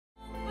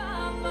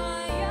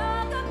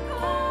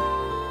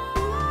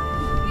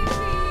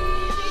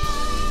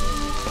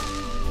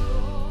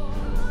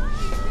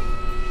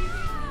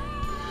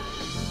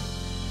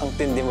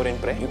Intindi mo rin,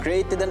 pre? You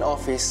created an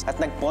office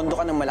at nagpondo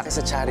ka ng malaki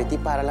sa charity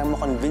para lang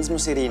ma-convince mo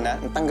si Rina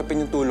na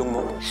tanggapin yung tulong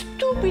mo.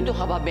 Stupido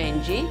ka ba,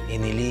 Benjie?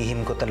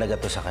 Inilihim ko talaga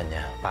to sa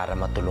kanya para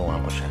matulungan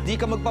ko siya. Di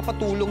ka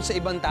magpapatulong sa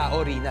ibang tao,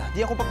 Rina.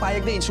 Di ako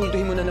papayag na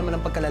insultuhin mo na naman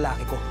ang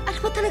pagkalalaki ko. Ano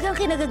ba talagang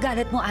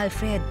kinagagalit mo,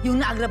 Alfred?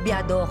 Yung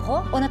naagrabyado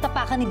ako o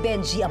natapakan ni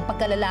Benjie ang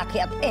pagkalalaki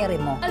at ere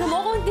mo? Alam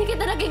mo, kung hindi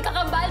kita naging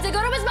kakambal,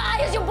 siguro mas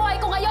maayos yung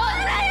buhay ko ngayon!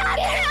 Ay,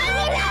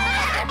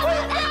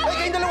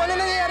 kayong dalawa na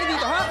nangyayari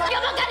dito, ha? Yung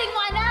magaling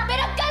mo, anak!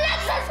 Pinagkalat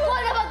sa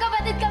school na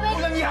magkapatid kami!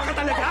 Walang iya ka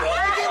talaga?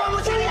 Ay, kiwa mo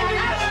siya!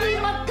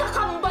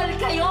 Magkakambal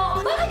kayo!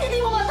 Bakit hindi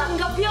mo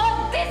matanggap yun?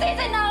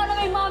 Sisisin na ako na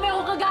may mami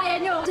akong kagaya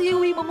nyo!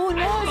 Iuwi mo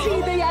muna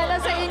si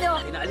Diana sa inyo.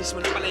 Inaalis mo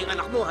na pala yung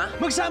anak mo, ha?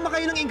 Magsama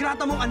kayo ng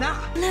ingrata mong anak!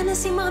 Wala na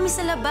si Mami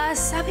sa labas.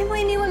 Sabi mo,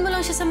 iniwan mo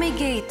lang siya sa may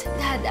gate.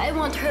 Dad, I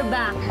want her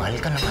back. Mahal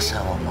ka ng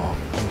asawa mo,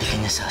 hindi ka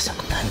niya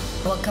sasaktan.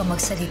 Huwag kang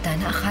magsalita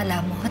na akala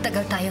mo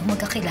matagal tayong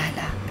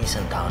magkakilala.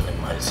 Isang tao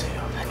nagmahal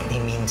sa'yo at ni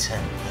minsan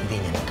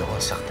hindi niya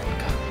nagawang saktan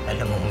ka.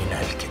 Alam mong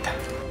minahal kita.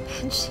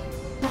 Benjie.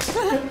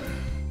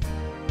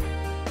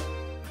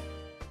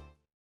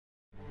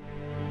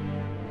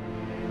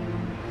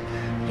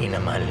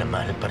 Rina, mahal na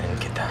mahal pa rin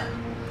kita.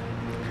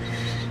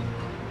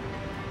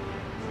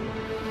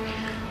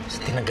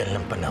 Sa tinagal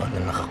ng panahon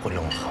na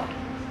nakakulong ako,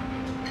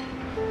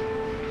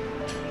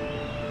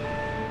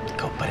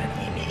 ikaw pa rin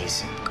ang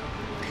iniisip ko.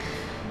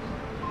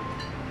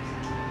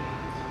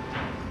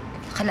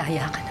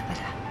 Nakalaya ka na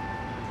pala.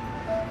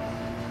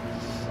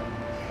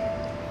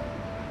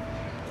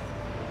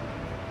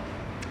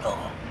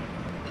 Oo.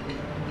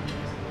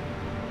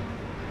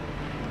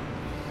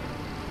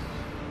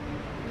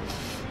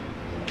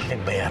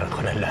 Pinagbayaran ko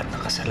na lahat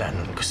ng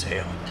kasalanan ko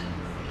sa'yo.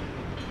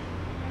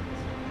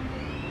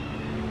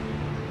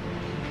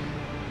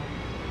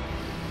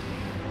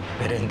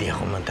 Pero hindi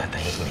ako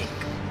matatahimik.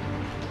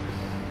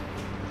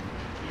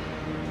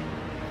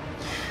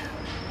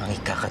 Ang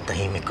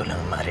ikakatahimik ko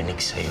lang marinig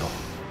sa'yo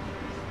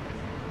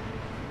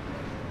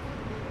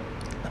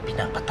na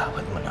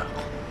pinapatawad mo na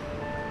ako.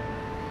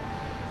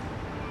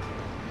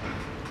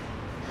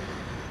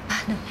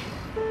 Paano?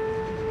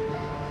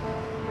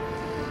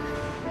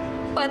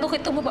 Paano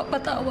kita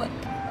mapapatawad?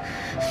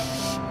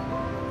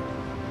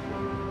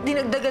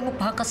 Dinagdagan mo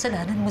pa ang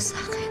kasalanan mo sa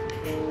akin.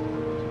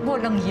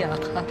 Walang hiya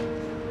ka.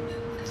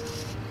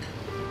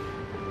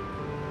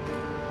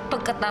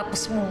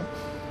 Pagkatapos mo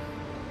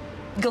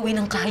gawin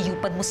ang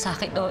kahayupan mo sa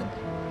akin noon.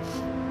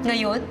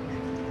 Ngayon,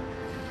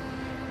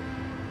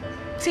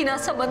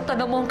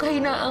 sinasamantala mo ang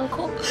kahinaan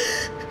ko.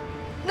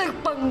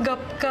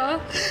 Nagpanggap ka.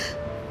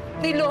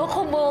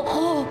 Niloko mo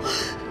ako.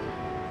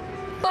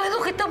 Paano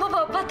kita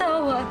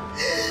mapapatawad?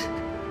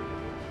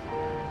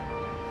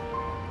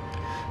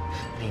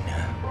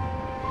 Rina.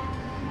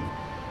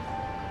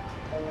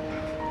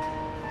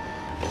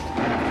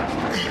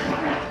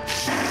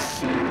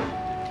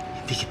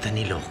 Hindi kita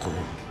niloko.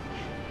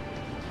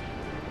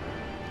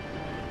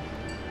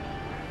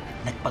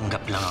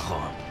 Nagpanggap lang ako.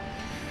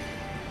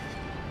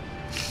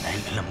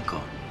 Dahil alam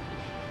ko,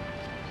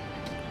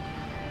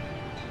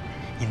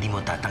 hindi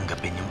mo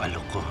tatanggapin yung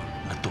alok ko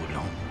na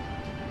tulong.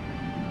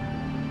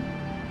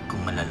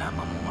 Kung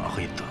malalaman mo nga ako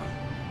ito.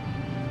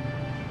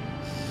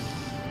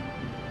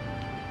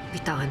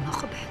 Bitawan mo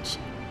ako,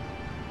 Benjie.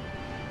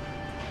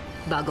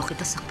 Bago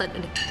kita saktan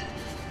ulit.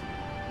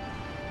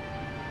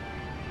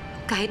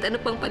 Kahit ano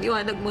pang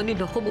paniwanag mo,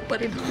 niloko mo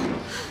pa rin ako.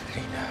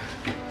 Rina.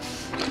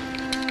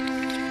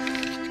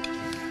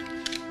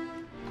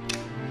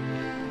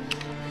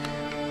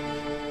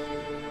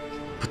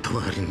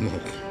 Patawarin mo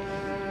ako.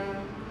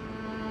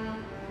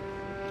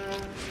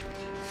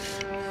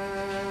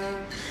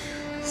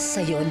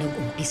 Sa'yo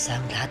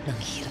nag-umpisa ang lahat ng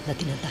hirap na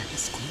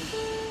dinadanas ko.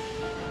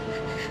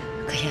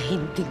 Kaya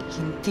hindi kita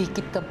Hindi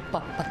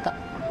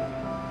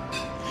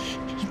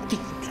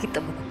kita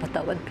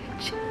mapapatawad,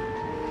 Benjie.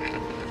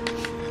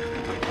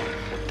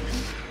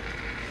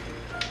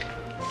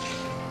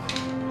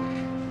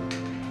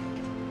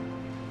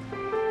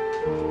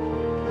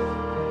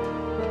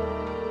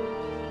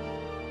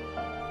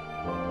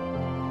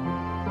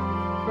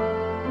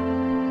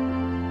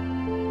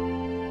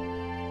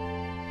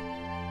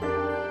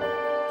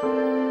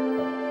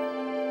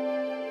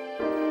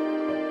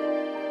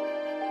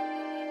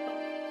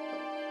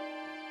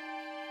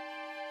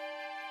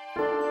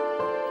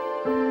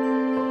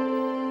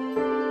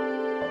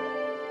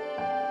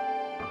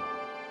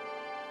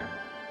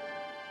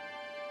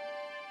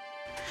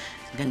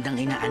 Gandang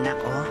inaanak,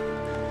 oh.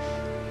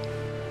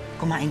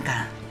 Kumain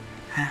ka,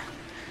 ha?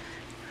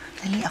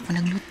 Dali, ako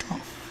nagluto.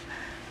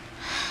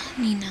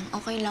 Ninang,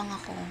 okay lang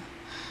ako.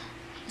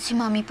 Si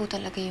Mami po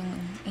talaga yung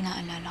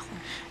inaalala ko.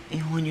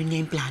 Yun niya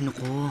yung plano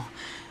ko.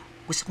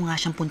 Gusto ko nga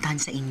siyang puntahan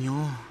sa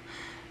inyo.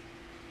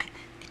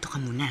 Dito ka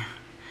muna.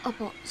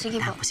 Opo, sige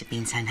po. Tapos si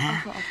Pinsan,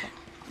 ha? Opo, opo.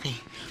 Okay.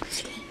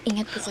 Sige,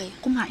 ingat po kayo.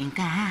 Kumain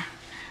ka, ha?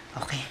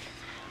 Okay.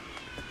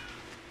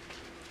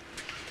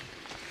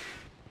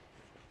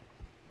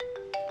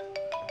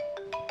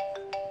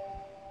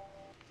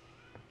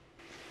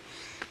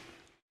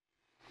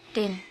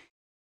 Tin.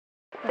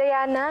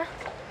 Diana,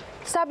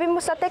 Sabi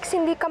mo sa text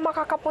hindi ka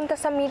makakapunta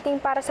sa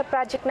meeting para sa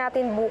project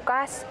natin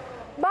bukas.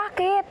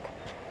 Bakit?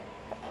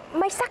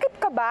 May sakit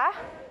ka ba?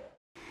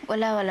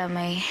 Wala.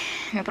 May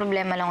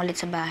problema lang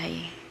ulit sa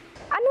bahay.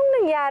 Anong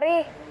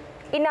nangyari?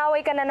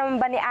 Inaway ka na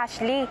naman ba ni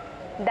Ashley?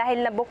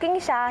 Dahil na-booking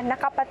siya,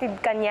 nakapatid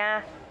ka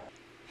niya.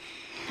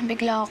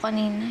 Nabigla ako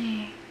kanina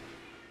eh.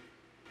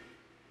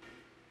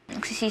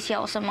 Nagsisisi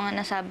ako sa mga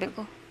nasabi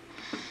ko.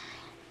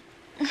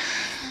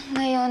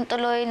 Ngayon,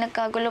 tuloy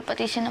nagkagulo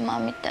pati siya ng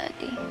mami at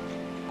daddy.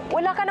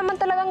 Wala ka naman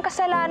talagang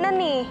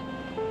kasalanan eh.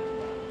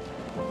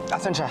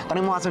 Asan siya?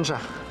 Tanong mo asan siya.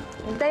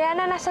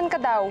 Diana, nasan ka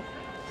daw?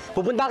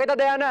 Pupunta kita,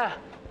 Diana!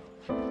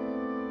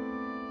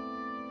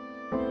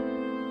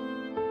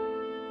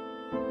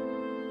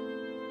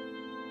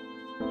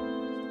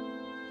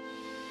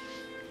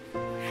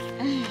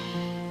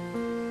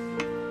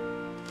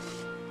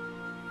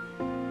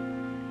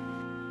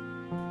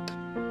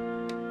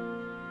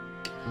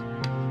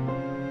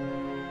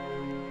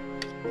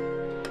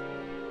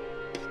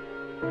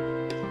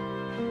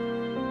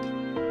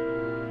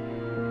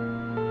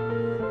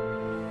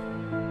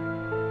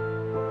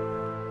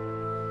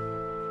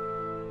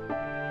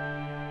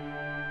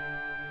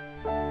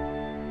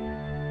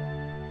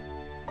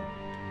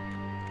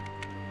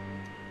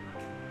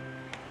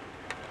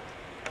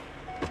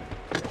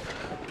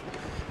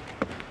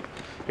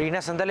 Rina,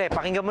 sandali.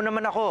 Pakinggan mo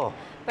naman ako.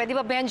 Pwede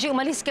ba, Benjie,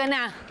 umalis ka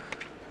na?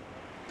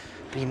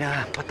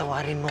 Rina,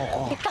 patawarin mo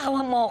ako.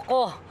 Bitawan mo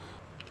ko.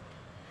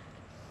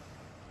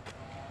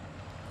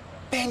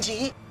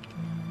 Benjie?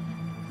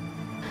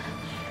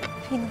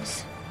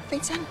 Venus,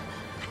 Pinsan,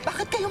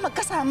 bakit kayo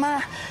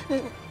magkasama?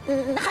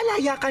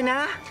 Nakalaya ka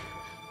na?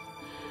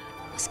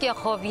 maski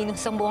ako,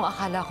 Venus, ang buong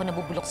akala ko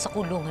nabubulok sa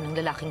kulungan ng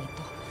lalaking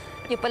ito.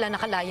 Yung pala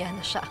nakalaya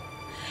na siya.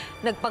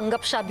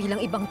 Nagpanggap siya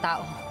bilang ibang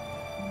tao.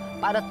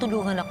 Para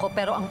tulungan ako,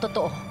 pero ang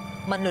totoo,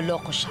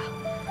 manloloko siya.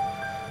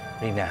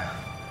 Rina,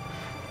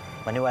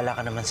 maniwala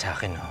ka naman sa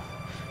akin, oh.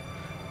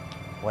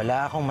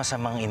 Wala akong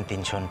masamang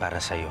intensyon para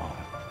sa'yo.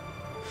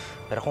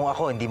 Pero kung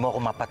ako, hindi mo ako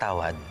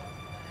mapatawad,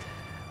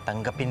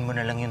 tanggapin mo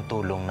na lang yung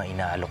tulong na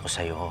inaalok ko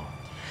sa'yo.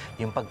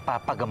 Yung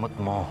pagpapagamot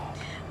mo.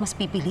 Mas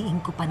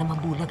pipiliin ko pa na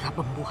mabulag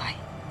habang buhay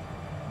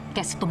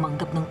kaysa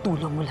tumanggap ng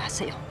tulong mula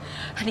sa'yo.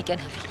 Halika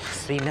na,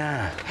 Venus.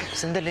 Rina,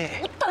 sandali.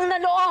 Utang na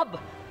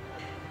loob!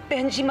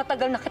 Benjie,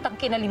 matagal na kitang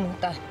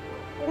kinalimutan.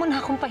 Huwag mo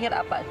na akong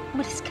pahirapan.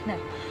 Umalis ka na.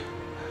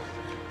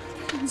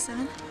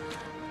 Pinsan?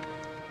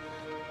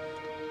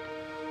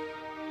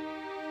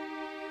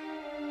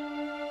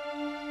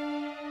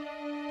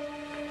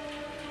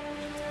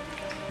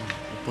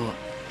 Po.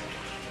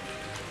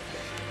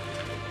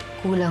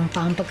 Kulang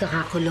pa ang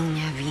pagkakakulong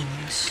niya,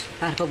 Venus,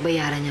 para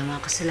pagbayaran niya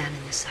mga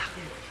kasalanan niya sa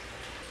akin.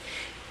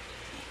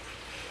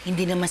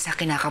 Hindi naman sa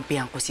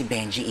kinakampihan ko si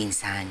Benjie,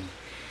 Insan.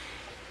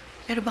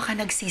 Pero baka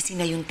nagsisi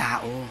na yung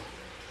tao.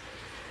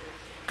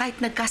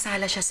 Kahit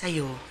nagkasala siya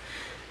sa'yo,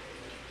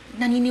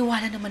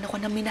 naniniwala naman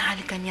ako na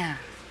minahal ka niya.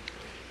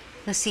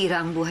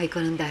 Nasira ang buhay ko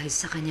ng dahil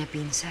sa kanya,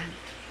 pinsan.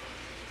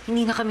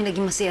 Hindi na kami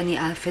naging masaya ni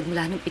Alfred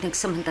mula nung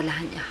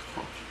pinagsamantalahan niya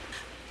ako.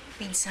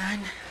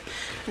 Pinsan,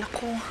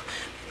 naku,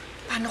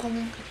 paano kung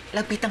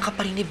lapitan ka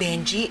pa rin ni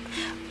Benjie?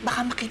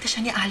 Baka makita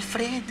siya ni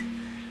Alfred.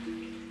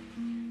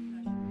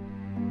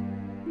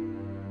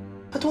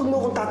 At huwag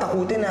mo akong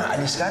tatakutin na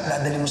alis ka at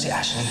dadali mo si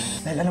Ashley.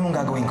 Dahil alam mong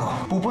gagawin ko.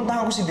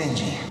 Pupuntahan ko si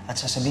Benjie at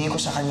sasabihin ko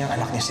sa kanyang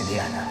anak niya si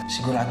Diana.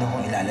 Sigurado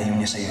kong ilalayo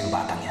niya sa'yo yung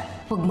batang yan.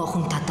 Huwag mo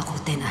akong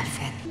tatakutin,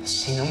 Alfred.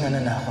 Sinong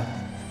nananakot?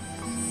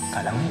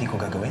 Kala mo hindi ko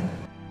gagawin?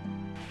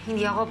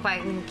 Hindi ako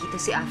papayag na makita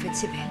si Alfred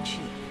si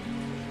Benjie.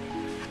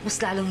 At mas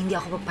lalong hindi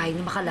ako papayag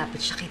na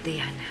makalapit siya kay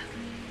Diana.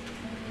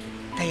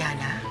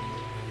 Diana?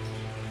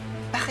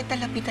 Bakit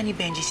nalapitan ni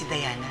Benjie si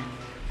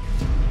Diana?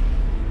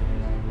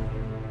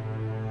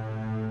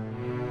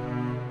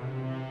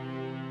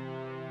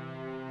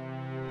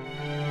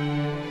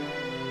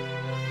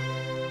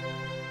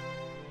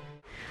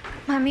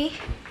 Mami?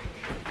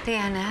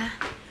 Diana?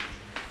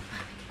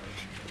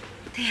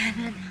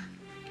 Diana?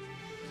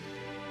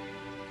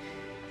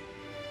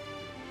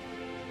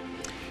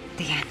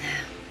 Diana,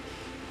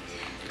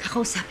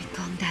 kakausapin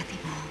ko ang daddy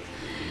mo.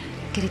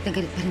 Galit na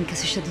galit pa rin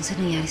kasi siya dun sa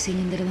nangyari sa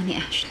inyong dalawa ni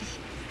Ashley.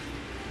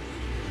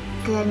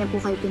 Kaya niya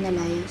po kayo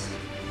pinalayas.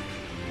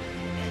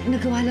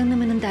 Nagawa lang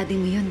naman ng daddy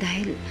mo yun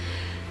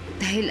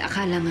dahil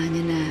akala nga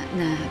niya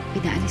na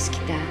pinaalis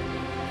kita.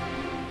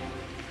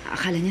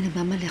 Akala niya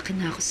nagmamalaki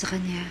na ako sa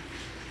kanya.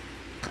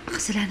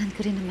 Kasalanan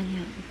ko rin naman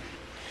yun.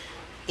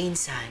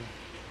 Insan,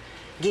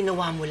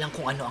 ginawa mo lang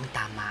kung ano ang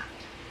tama.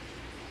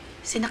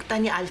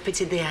 Sinaktan ni Alfred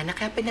si Diana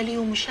kaya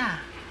pinaliw mo siya.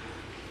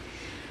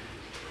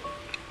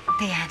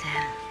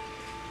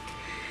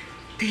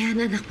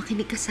 Diana, anak,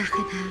 makinig ka sa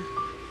akin, ha?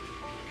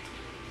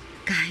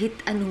 Kahit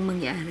anong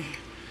mangyari,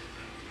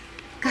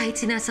 kahit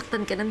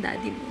sinasaktan ka ng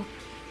daddy mo,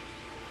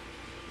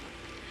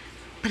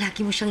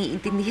 palagi mo siyang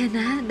iintindihan,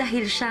 ha?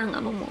 Dahil siya ang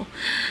ama mo.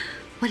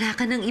 Wala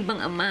ka ng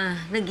ibang ama.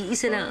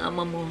 Nag-iisa lang ang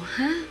ama mo,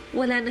 ha?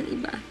 Wala nang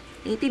iba.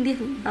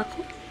 Naiintindihan mo ba ako?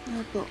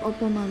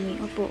 Opo, Mami.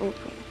 Opo.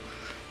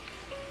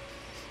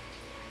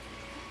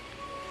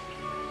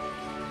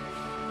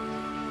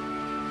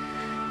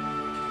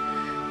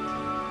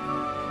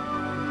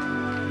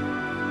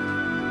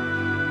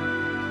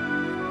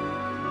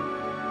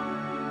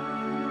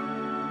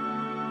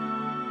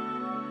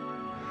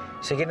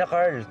 Sige na,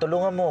 Carl.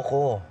 Tulungan mo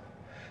ako.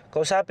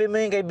 Kausapin mo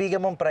yung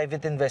kaibigan mong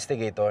private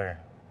investigator.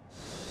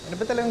 Ano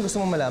ba talagang gusto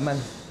mong malaman?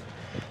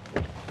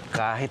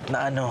 Kahit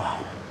na ano.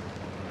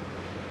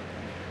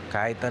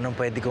 Kahit anong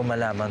pwede kong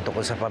malaman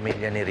tungkol sa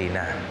pamilya ni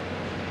Rina.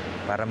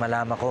 Para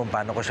malaman ko kung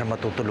paano ko siya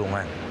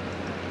matutulungan.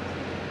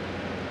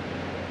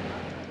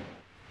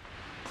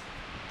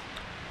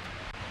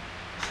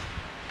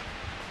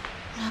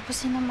 Wala po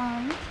si na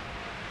Mami.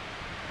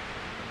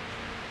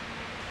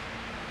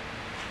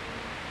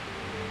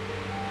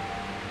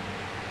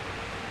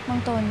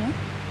 Mang Tonyo?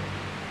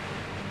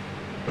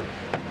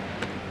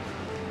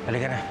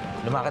 Halika na.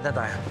 Lumakad na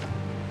tayo.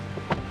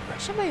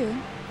 Siya ba yun?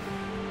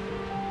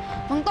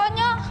 Mang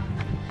Tonyo!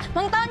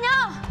 Mang Tonyo!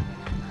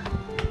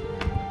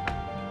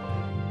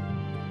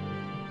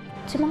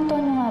 Si Mang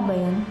Tonyo nga ba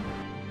yun?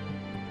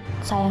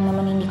 Sayang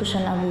naman hindi ko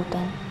siya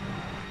naabutan.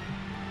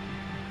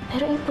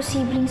 Pero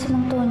imposibleng si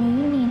Mang Tonyo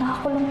yun eh.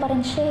 Nakakulong pa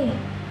rin siya eh.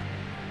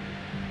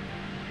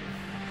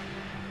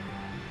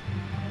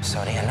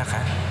 Sorry, anak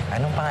ha.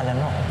 Anong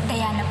pangalan mo?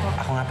 Diana po.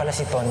 Ako nga pala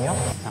si Tonyo.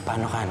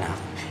 Paano ka, anak?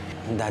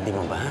 Ang daddy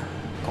mo ba?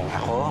 Kung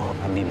ako,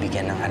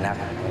 mabibigyan ng anak,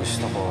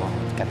 gusto ko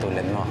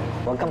katulad mo.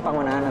 Huwag kang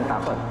pangunahan ng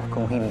takot.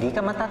 Kung hindi ka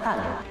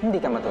matatalo,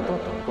 hindi ka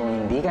matututo. Kung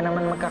hindi ka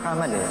naman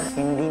magkakamali,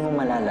 hindi mo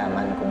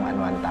malalaman kung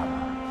ano ang tama.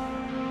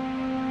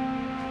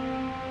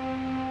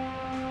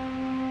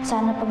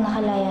 Sana pag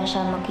nakalaya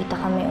siya, magkita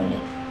kami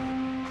ulit.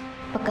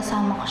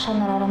 Pagkasama ko siya,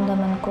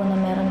 nararamdaman ko na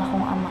meron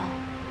akong ama.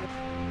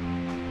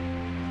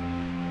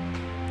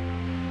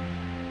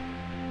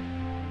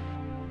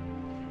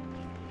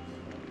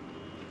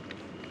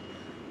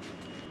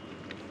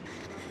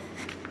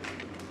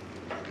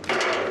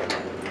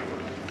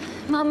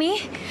 Mami?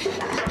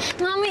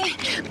 Mami!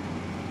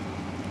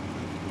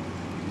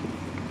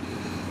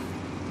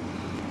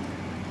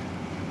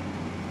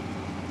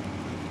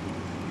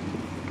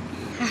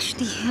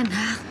 Ashley,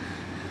 anak.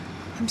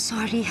 I'm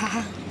sorry,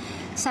 ha?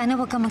 Sana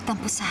huwag kang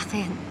magtampo sa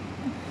akin.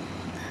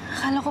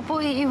 Akala ko po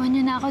iiwan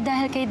niyo na ako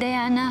dahil kay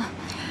Diana.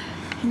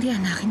 Hindi,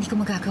 anak. Hindi ko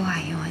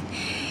magagawa yun.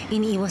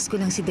 Iniiwas ko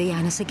lang si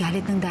Diana sa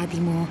galit ng daddy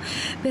mo.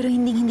 Pero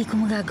hindi ko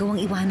magagawang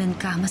iwanan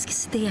ka, maski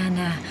si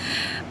Diana.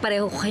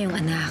 Pareho ko kayong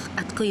anak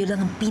at kayo lang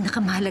ang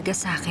pinakamahalaga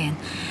sa akin.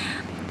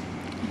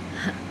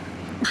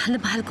 Mahal na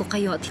mahal ko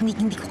kayo at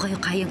hindi ko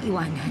kayo kayang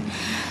iwanan.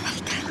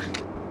 Halika.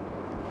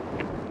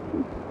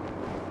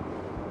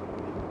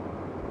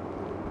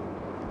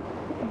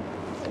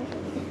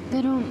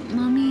 Pero,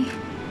 Mami,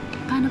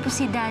 paano po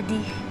si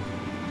Daddy?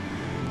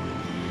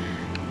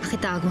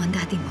 Pakitawag mo ang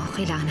daddy mo.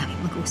 Kailangan namin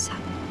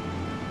mag-usap.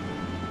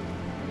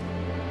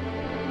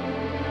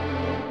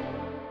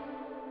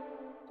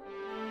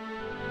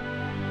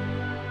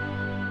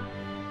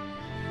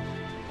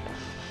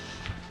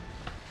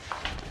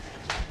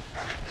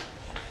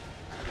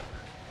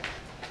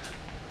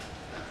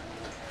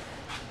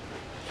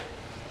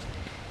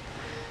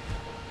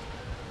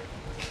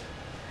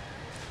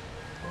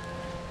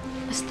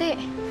 Baste.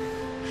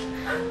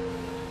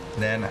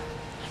 Diana.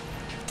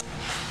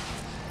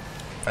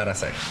 Para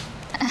sa'yo.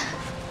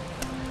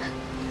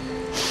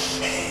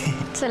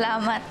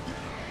 Salamat.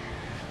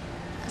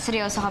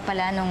 Seryoso ka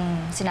pala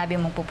nung sinabi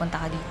mong pupunta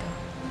ka dito.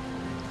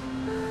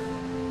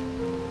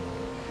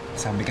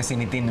 Sabi kasi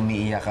ni Tin,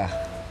 umiiyak ka.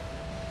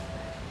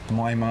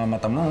 Tumuha yung mga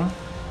mata mo,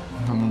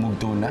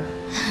 namumugto na.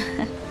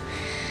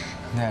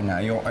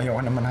 Diana, ayoko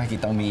naman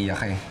nakikita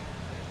umiiyak ka eh.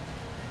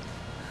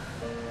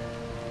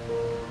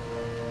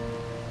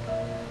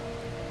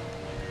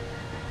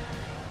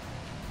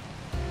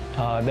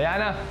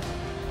 Diana,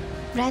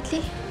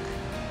 Bradley?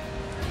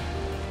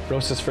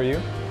 roses for you.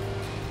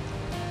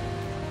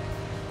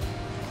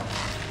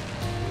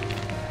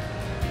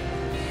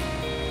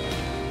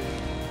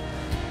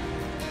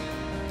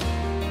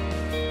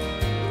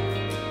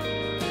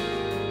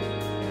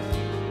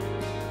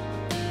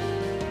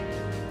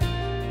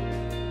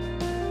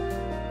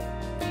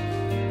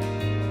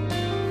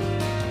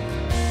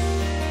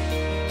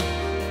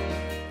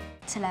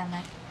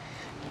 Salamat.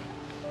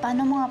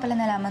 Paano mo nga pala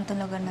nalaman tong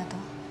lugar na to?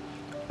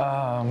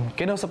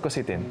 Kinausap ko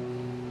si Tin.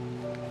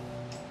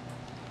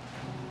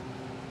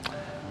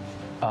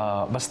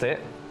 Baste?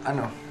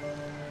 Ano?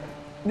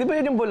 Di ba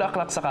yun yung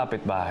bulaklak sa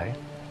kapitbahay?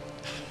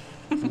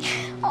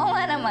 Oo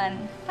nga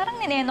naman. Parang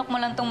ninenok mo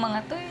lang tong mga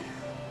to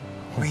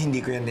eh. Uy, hindi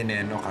ko yan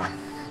dineno ka.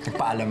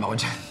 Nagpaalam ako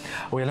dyan.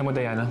 Uy, alam mo,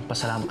 Diana,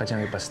 pasalamat ka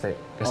dyan kay Baste.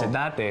 Kasi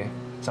dati,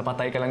 sa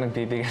patay ka lang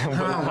nagtitigil ng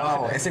bulaklak.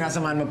 Wow,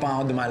 sinasamahan mo pa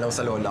ako dumalaw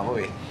sa lola ko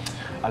eh.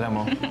 Alam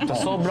mo, sa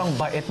sobrang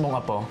bait mong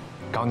apo,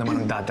 ikaw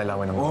naman ang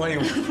dadalawan ng Uy,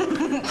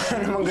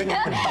 ano naman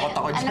ganyan? Takot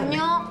ako dyan. Alam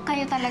nyo,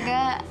 kayo talaga,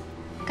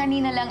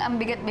 kanina lang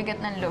ang bigat-bigat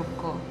ng loob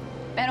ko.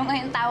 Pero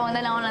ngayon tawang na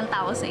lang ako ng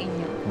tao sa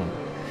inyo.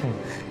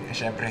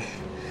 Siyempre,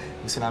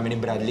 gusto namin ni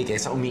Bradley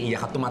kaysa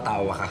umiiyak at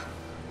tumatawa ka.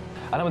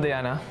 Alam mo,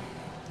 Diana,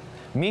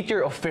 meet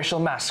your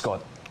official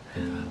mascot,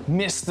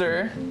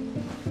 Mr.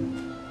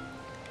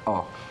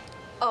 Oh.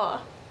 Oh.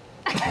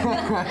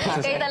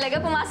 Kayo talaga,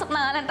 pumasok na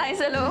nga lang tayo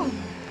sa loob.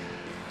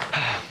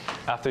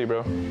 After you,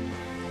 bro.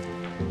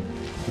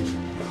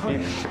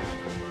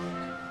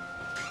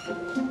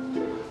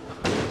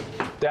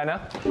 Diana?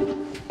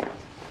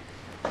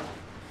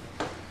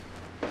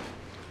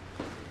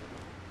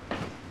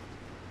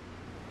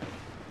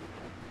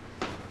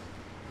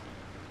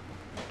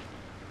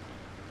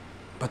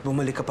 Ba't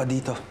bumalik ka pa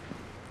dito?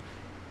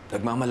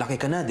 Nagmamalaki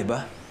ka na, di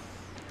ba?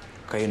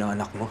 Kayo ng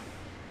anak mo.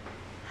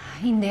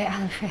 Hindi,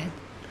 Alfred.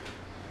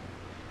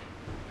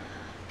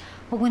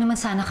 Huwag mo naman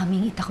sana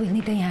kaming itakwil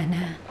ni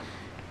Diana.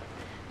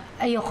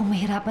 Ayokong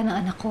mahirapan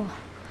ang anak ko.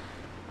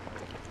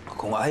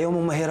 Kung ayaw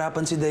mong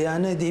mahirapan si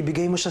Diana, edi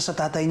ibigay mo siya sa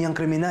tatay niyang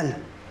kriminal.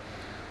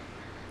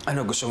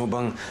 Ano, gusto mo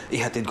bang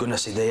ihatid ko na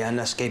si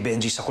Diana kay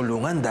Benjie sa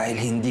kulungan dahil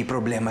hindi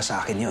problema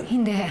sa akin yon?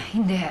 Hindi,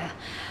 hindi.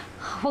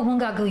 Huwag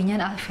mong gagawin yan,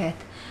 Alfred.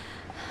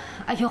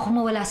 Ayokong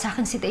mawala sa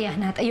akin si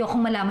Diana at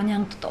ayokong malaman niya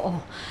ang totoo.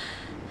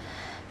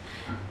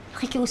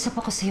 Nakikiusap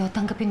ako sa'yo,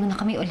 tanggapin mo na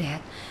kami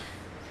ulit.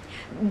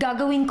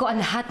 Gagawin ko ang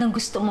lahat ng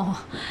gusto mo.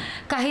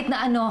 Kahit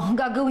na ano,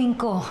 gagawin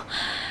ko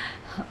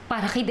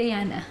para kay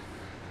Diana.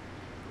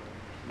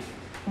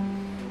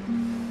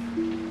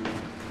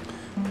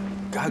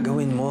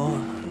 Gagawin mo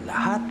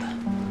lahat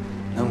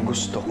ng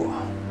gusto ko.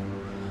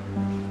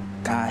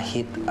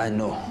 Kahit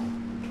ano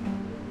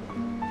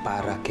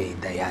para kay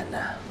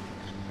Diana.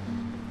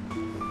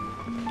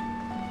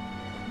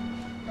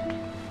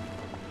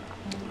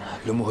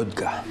 Lumuhod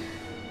ka.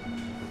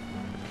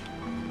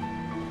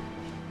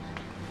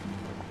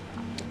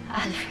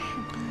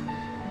 Alfred.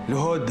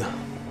 Luhod.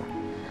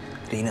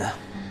 Rina.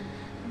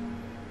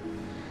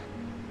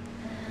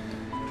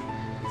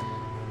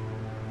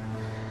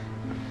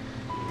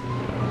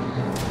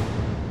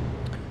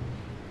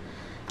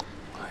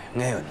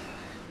 Ngayon,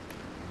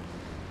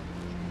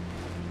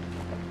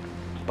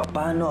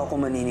 paano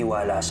ako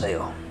maniniwala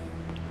sa'yo?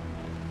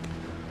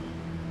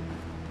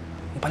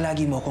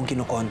 Palagi mo akong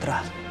kinukontra.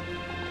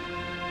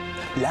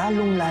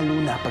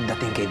 Lalong-lalo na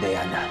pagdating kay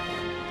Diana.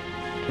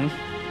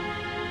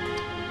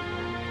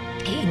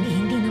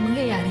 Hindi na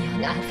mangyayari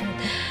yun, Alfred.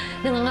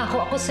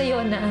 Nangangako ako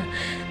sa'yo na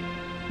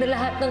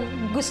lahat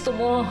ng gusto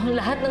mo,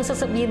 lahat ng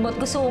sasabihin mo at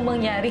gusto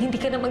mong mangyari,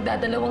 hindi ka na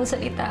magdadalawang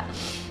salita.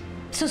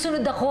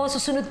 Susunod ako,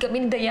 susunod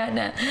kami ni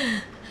Diana.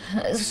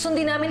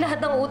 Susundin namin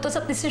lahat ng utos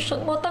at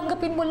desisyon mo.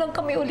 Tanggapin mo lang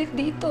kami ulit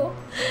dito.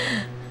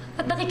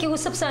 At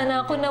nakikiusap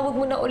sana ako na huwag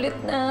mo na ulit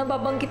na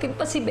babanggitin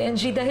pa si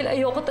Benjie dahil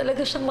ayoko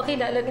talaga siyang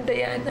makilala ni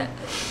Diana.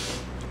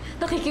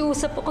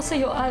 Nakikiusap ako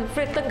sa'yo,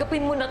 Alfred.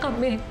 Tanggapin mo na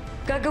kami.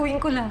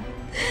 Gagawin ko lang.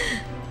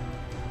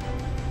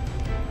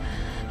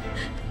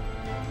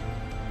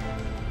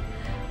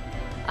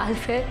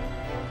 Alfred?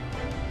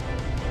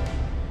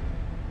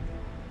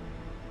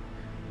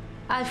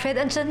 Alfred,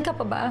 andyan ka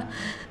pa ba?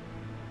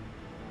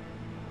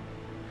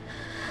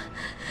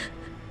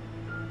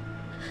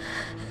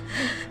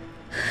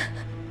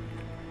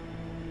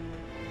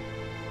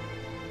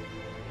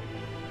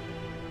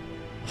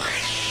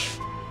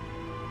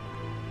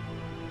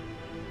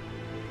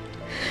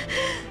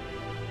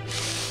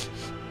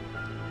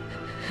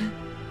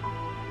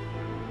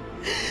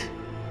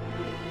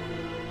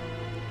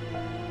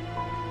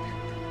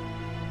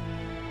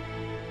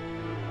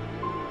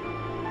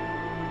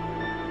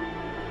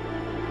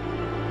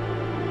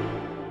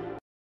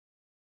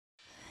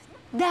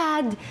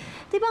 Dad,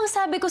 di ba ang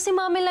sabi ko si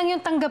Mami lang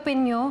yung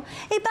tanggapin niyo?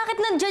 Eh bakit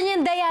nandyan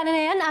yung Diana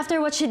na yan after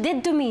what she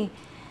did to me?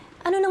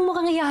 Ano nang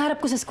mukhang ihaharap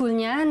ko sa school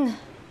niyan?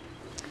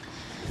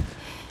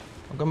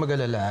 Huwag kang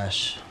mag-alala,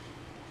 Ash.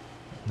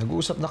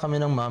 Nag-uusap na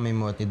kami ng mami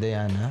mo at ni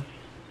Diana.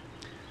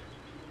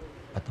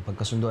 At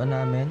napagkasunduan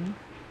namin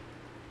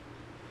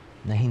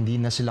na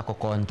hindi na sila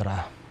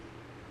kukontra.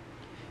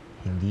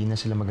 Hindi na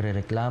sila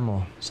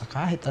magrereklamo sa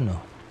kahit ano.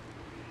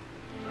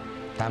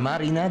 Tama,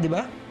 Rina, di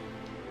ba?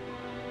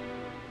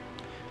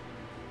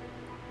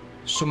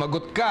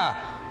 Sumagot ka!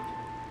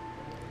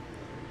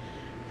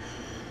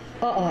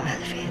 Oo,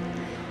 Alfred.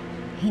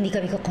 Hindi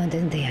kami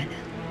kukontra ni Diana.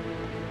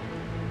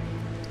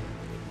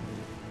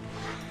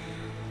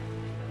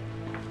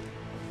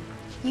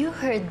 You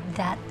heard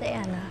that,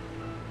 Diana.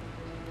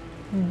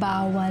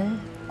 Bawal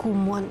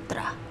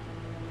kumontra.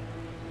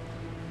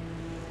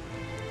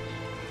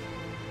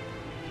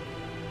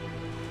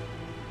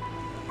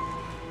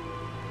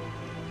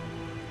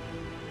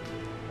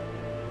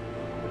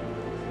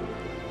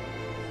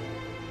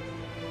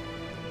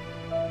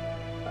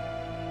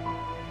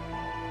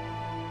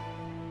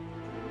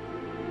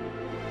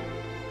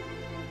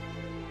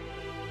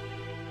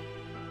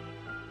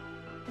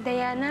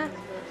 Diana,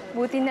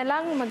 buti na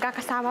lang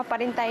magkakasama pa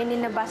rin tayo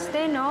ni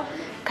Baste, no?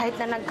 Kahit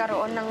na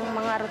nagkaroon ng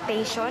mga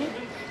rotation.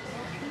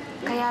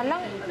 Kaya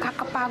lang,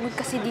 kakapagod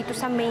kasi dito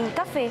sa main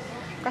cafe.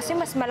 Kasi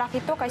mas malaki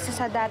to kaysa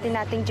sa dati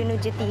nating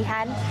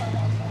junujetihan.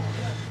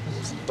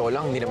 Totoo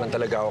lang, hindi naman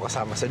talaga ako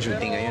kasama sa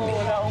duty ngayon eh.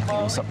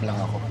 Nakiusap lang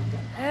ako.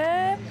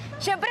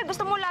 Siyempre,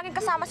 gusto mo laging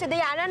kasama si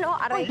Diana, no?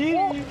 Aray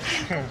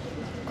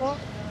ko.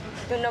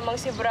 Ito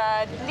namang si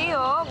Bradley,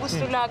 oh.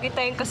 Gusto lagi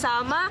tayong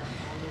kasama.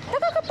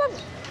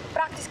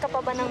 Nakakapag-practice ka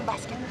pa ba ng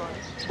basketball?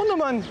 Oo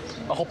naman.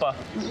 Ako pa.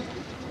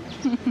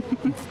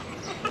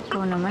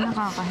 Ikaw naman,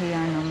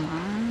 nakakahiya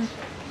naman.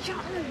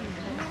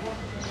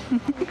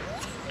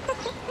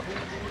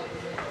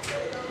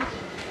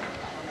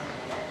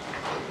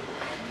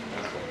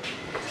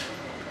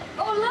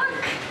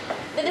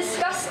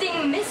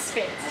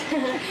 misfits.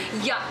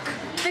 Yuck!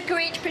 The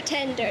great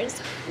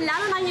pretenders.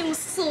 Lalo na yung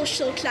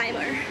social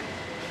climber.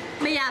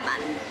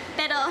 Mayaman.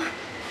 Pero,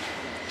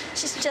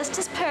 she's just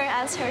as pure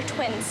as her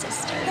twin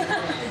sister.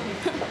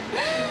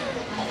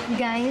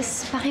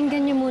 Guys,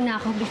 pakinggan niyo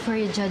muna ako before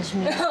you judge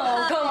me.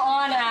 Oh, come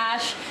on,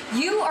 Ash.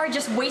 You are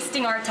just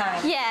wasting our time.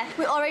 Yeah,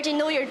 we already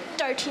know your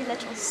dirty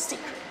little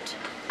secret.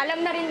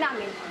 Alam na rin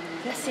namin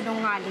na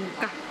sinungaling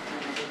ka.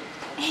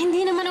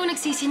 Hindi naman ako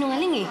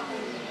nagsisinungaling eh.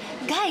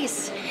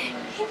 Guys,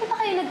 hindi ba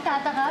kayo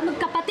nagtataka?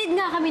 Magkapatid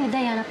nga kami ni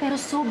Diana pero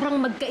sobrang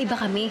magkaiba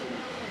kami.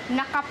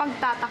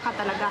 Nakapagtataka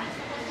talaga.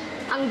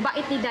 Ang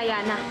bait ni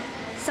Diana.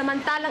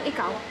 Samantalang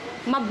ikaw,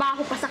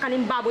 mabaho pa sa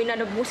kaning baboy na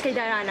nagbuhos kay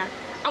Diana.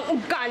 Ang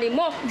ugali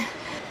mo!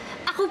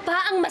 Ako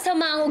pa ang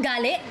masama ang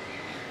ugali?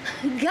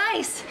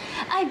 Guys,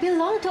 I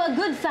belong to a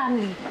good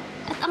family.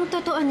 At ang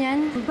totoo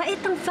niyan,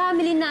 bait ang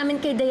family namin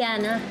kay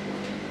Diana.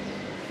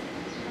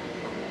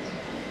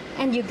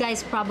 And you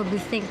guys probably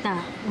think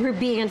na we're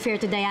being unfair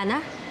to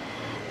Diana.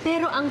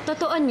 Pero ang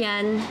totoo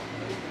niyan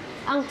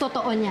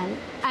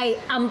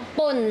ay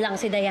ampon lang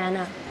si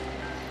Diana.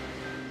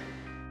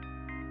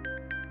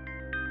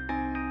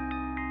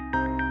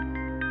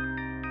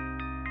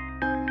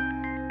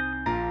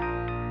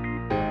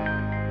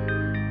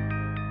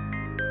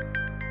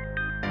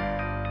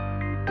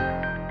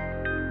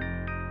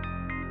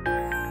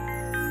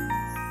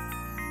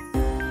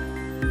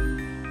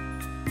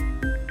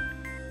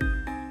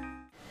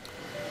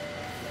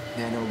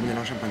 Diana, huwag mo na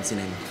lang siyang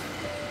pansinin.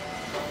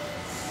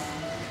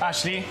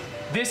 Ashley,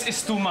 this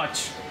is too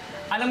much.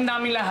 Alam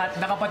namin lahat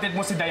na kapatid mo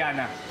si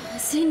Diana.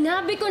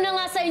 Sinabi ko na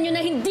nga sa inyo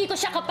na hindi ko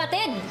siya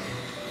kapatid.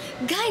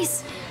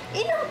 Guys,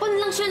 inampon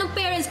lang siya ng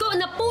parents ko.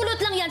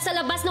 Napulot lang yan sa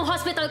labas ng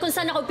hospital kung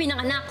saan ako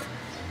pinanganak.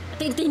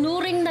 At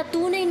tinuring na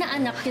tunay na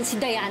anak yun si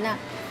Diana.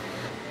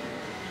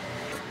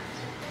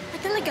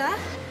 Talaga?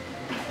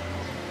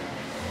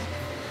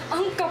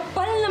 Ang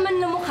kapal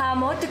naman ng mukha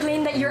mo to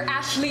claim that you're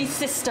Ashley's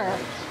sister.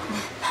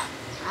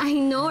 I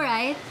know,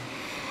 right?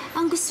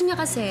 Ang gusto niya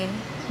kasi,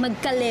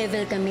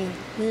 magka-level kami.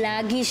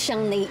 Lagi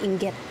siyang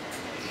naiinggit.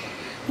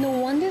 No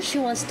wonder she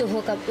wants to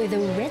hook up with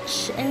a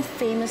rich and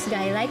famous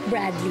guy like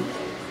Bradley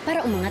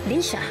para umangat din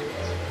siya.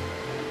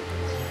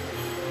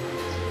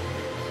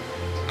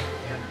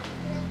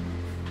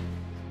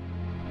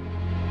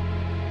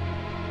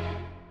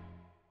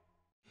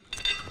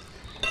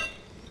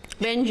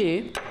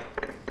 Benjie,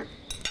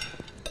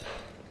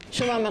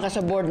 sumama ka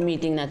sa board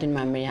meeting natin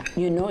mamaya.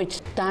 You know,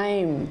 it's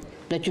time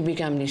that you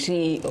become the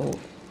CEO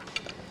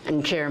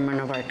and chairman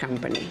of our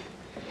company.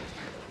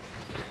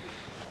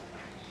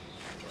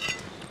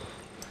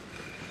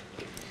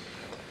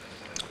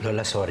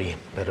 Lola, sorry,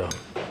 pero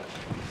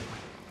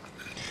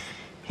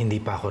hindi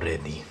pa ako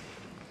ready.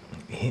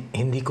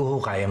 Hindi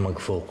ko kaya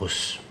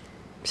mag-focus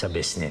sa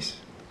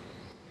business.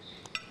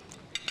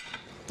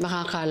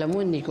 Baka akala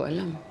mo, hindi ko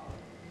alam.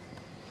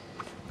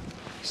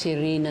 Si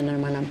Rina na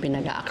naman ang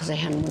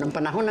pinag-aaksayan mo ng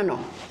panahon, ano?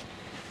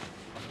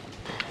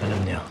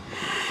 Alam niyo,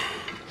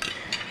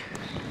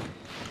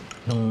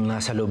 nung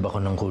nasa loob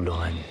ako ng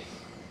kulungan,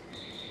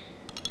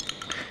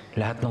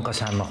 lahat ng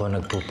kasama ko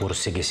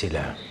nagpupursige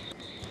sila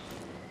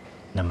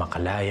na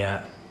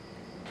makalaya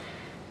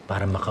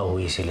para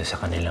makauwi sila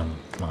sa kanilang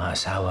mga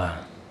asawa,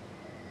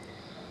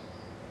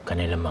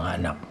 kanilang mga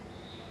anak.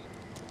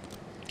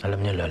 Alam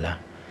niyo, Lola,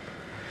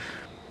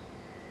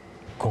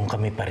 kung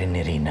kami pa rin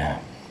ni Rina,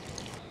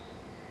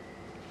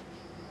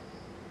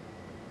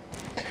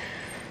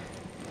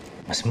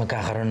 mas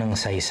magkakaroon ng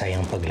saysay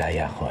ang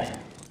paglaya ko eh.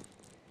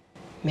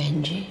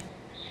 Benjie,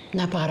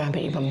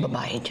 napakarami ibang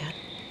babae dyan.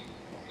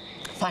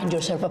 Find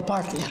yourself a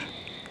partner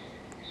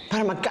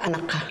para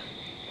magkaanak ka.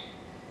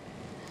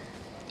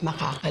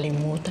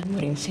 Makakalimutan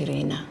mo rin si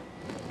Rina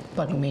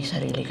pag may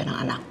sarili ka ng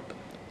anak.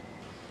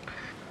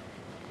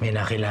 May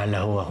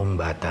nakilala ho akong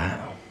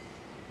bata.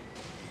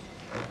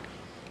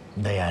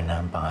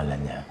 Diana ang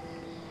pangalan niya.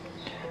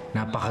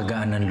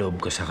 Napakagaan ng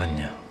loob ko sa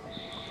kanya.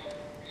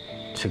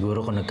 Siguro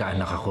kung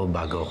nagkaanak ako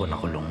bago ako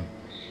nakulong,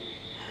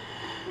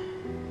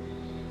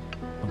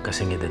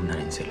 magkasing edad na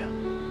rin sila.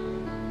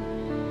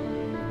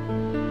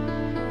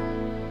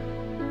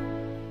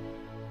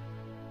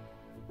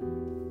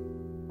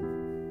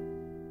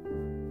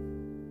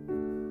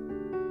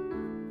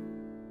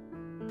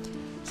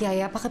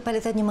 Yaya,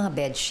 pakipalitan yung mga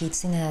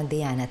bedsheets ni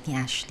Diana at ni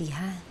Ashley,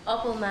 ha?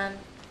 Opo, ma'am.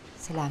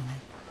 Salamat.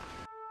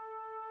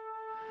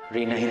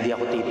 Rina, hindi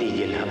ako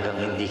titigil hanggang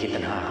hindi kita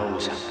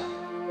nakakausap.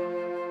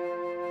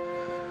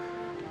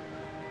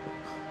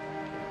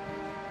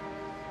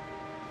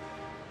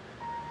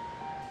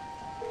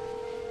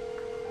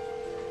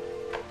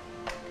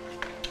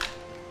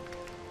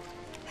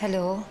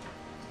 Hello?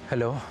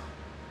 Hello?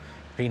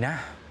 Rina?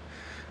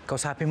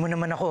 Kausapin mo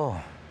naman ako.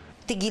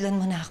 Tigilan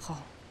mo na ako.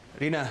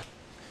 Rina,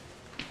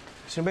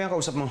 sino ba yung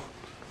kausap mo?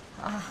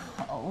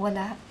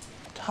 Wala.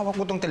 Hawak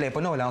mo tong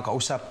telepono, wala kang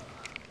kausap.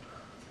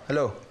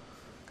 Hello?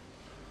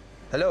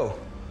 Hello?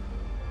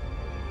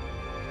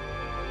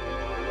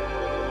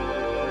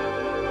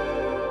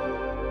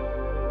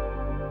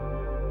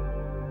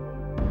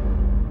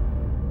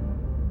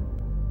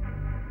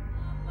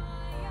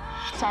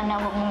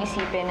 Sana huwag mong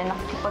isipin na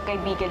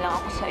nakikipagkaibigan lang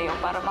ako sa'yo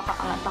para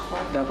makaangat ako.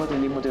 Dapat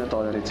hindi mo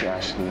tinotolerate si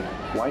Ashley.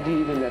 Why do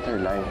you even let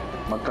her lie?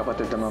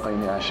 Magkapatid naman kayo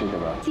ni Ashley,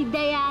 diba? Si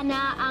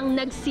Diana ang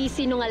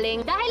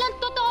nagsisinungaling. Dahil ang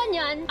totoo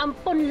niyan,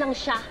 ampon lang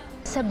siya.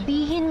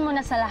 Sabihin mo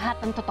na sa lahat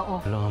ang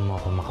totoo. Tulungan mo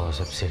ako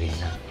makausap si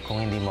Rina.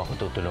 Kung hindi mo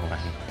ako tutulungan,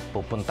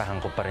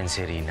 pupuntahan ko pa rin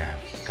si Rina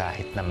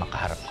kahit na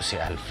makaharap ko si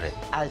Alfred.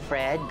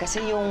 Alfred,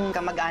 kasi yung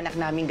kamag-anak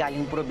namin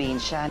galing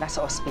probinsya,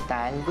 nasa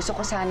ospital. Gusto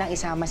ko sanang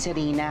isama si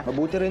Rina.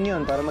 Mabuti rin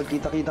yun para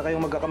magkita-kita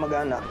kayong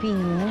magkakamag-anak.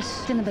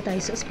 Venus, dyan na ba tayo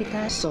sa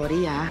ospital?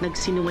 Sorry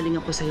nagsinungaling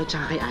ako sa'yo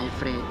tsaka kay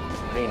Alfred.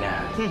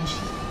 Rina. Benjie.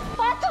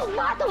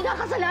 Patong-patong na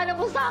kasalanan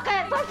mo sa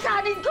akin!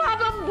 Pasanin ko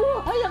habang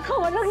buhay ang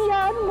kawalang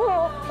yan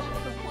mo!